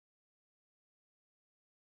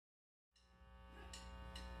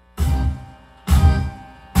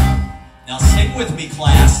Sing with me,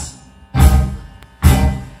 class.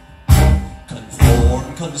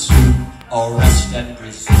 Conform, consume, arrest and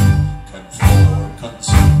resume. Conform,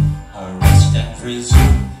 consume, arrest and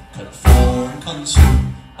resume. Conform,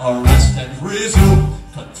 consume, arrest and resume.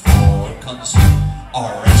 Conform, consume,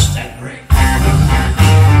 arrest and resume.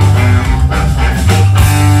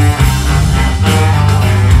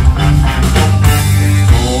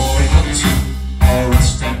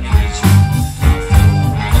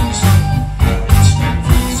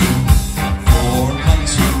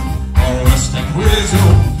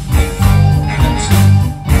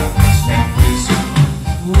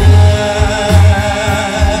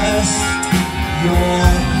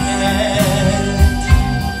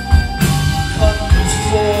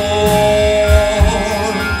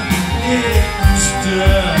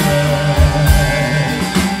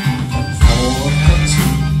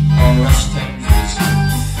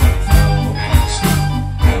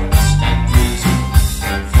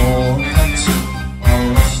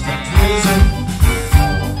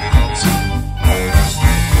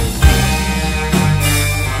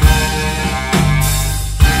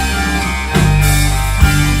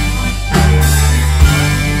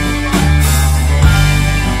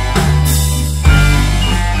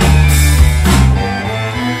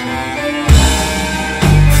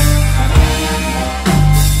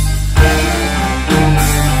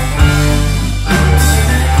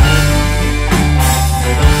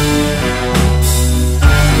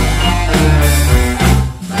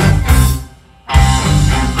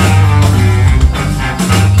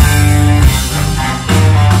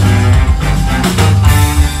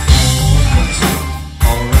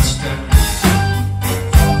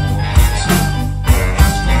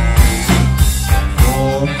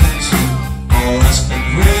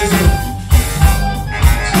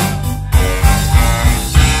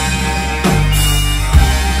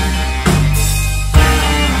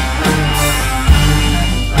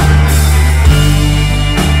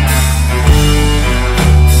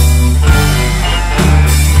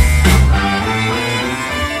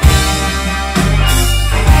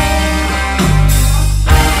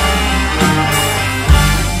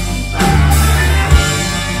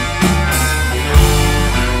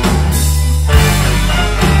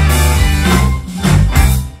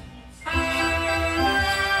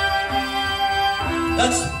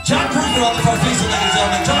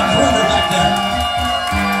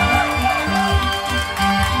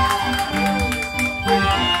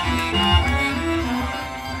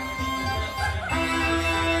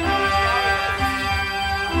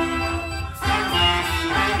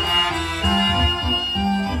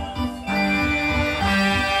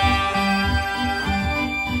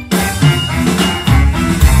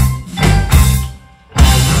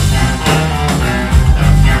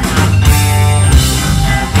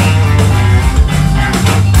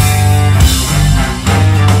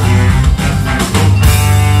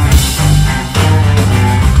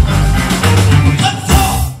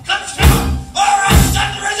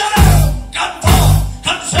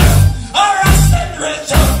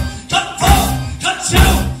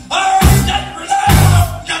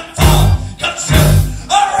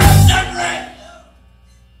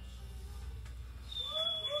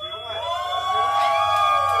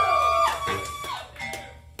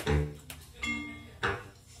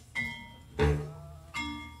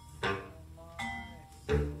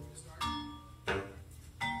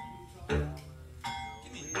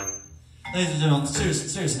 Ladies and gentlemen,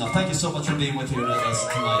 serious enough, thank you so much for being with us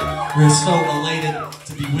tonight. We're so elated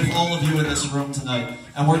to be with all of you in this room tonight.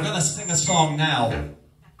 And we're going to sing a song now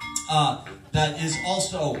that is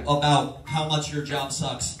also about how much your job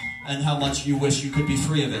sucks and how much you wish you could be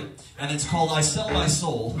free of it. And it's called I Sell My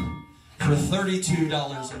Soul for $32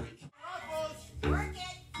 a week. Work it.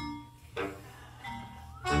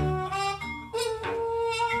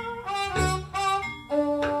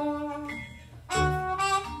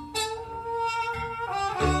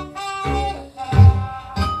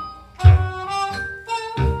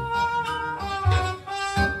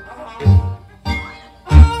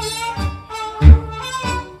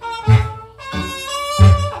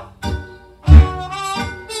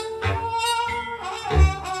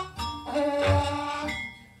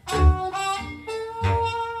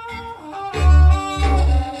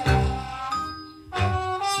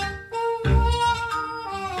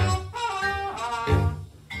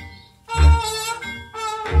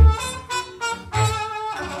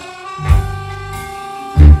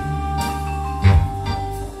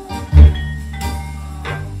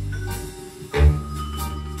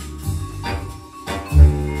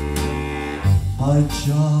 My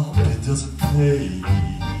job, it doesn't pay,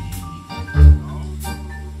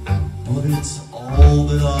 but but it's all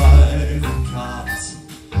that I've got.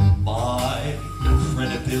 My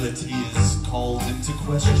credibility is called into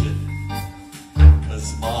question,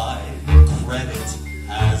 'cause my credit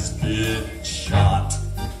has been shot.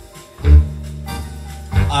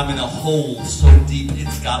 I'm in a hole so deep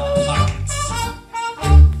it's got pockets.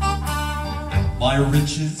 My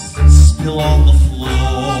riches spill on the floor.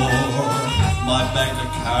 My bank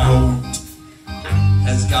account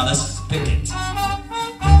has got a spigot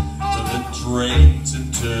that drains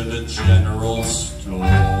into the general store.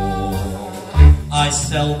 I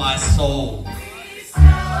sell my soul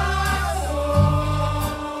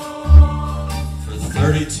for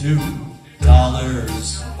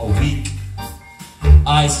 $32 a week.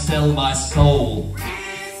 I sell my soul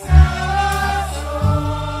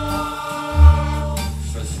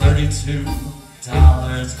for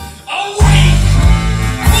 $32 a week.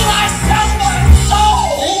 Will I sell my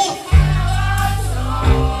soul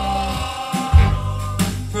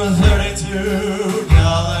for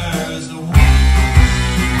 $32 a week?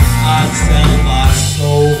 I sell my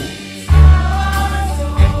soul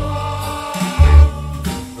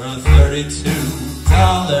for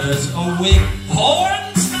 $32 a week.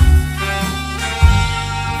 Horns?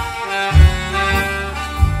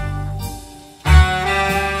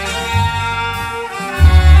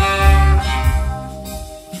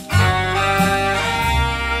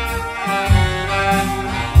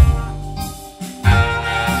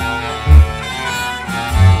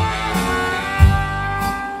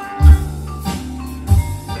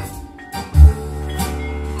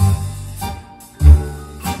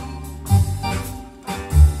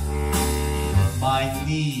 My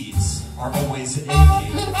knees are always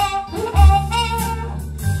aching.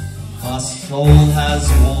 My soul has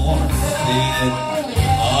worn thin.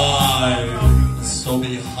 I'm so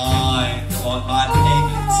behind on my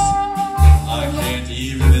payments, I can't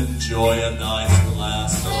even enjoy a nice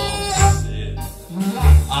glass of sin.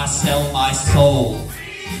 I sell my soul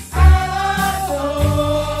for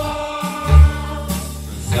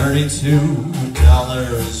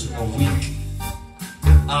 $32 a week.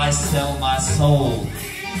 I sell my soul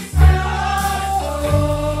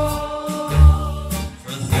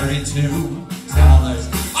for $32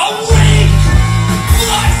 a week.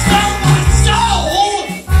 Will I sell my soul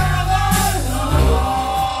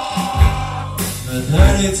for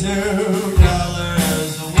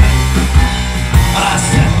 $32 a week? I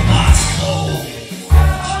sell my soul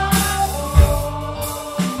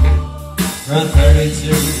for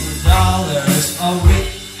 $32 a week,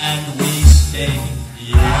 and we sing.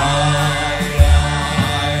 Yeah.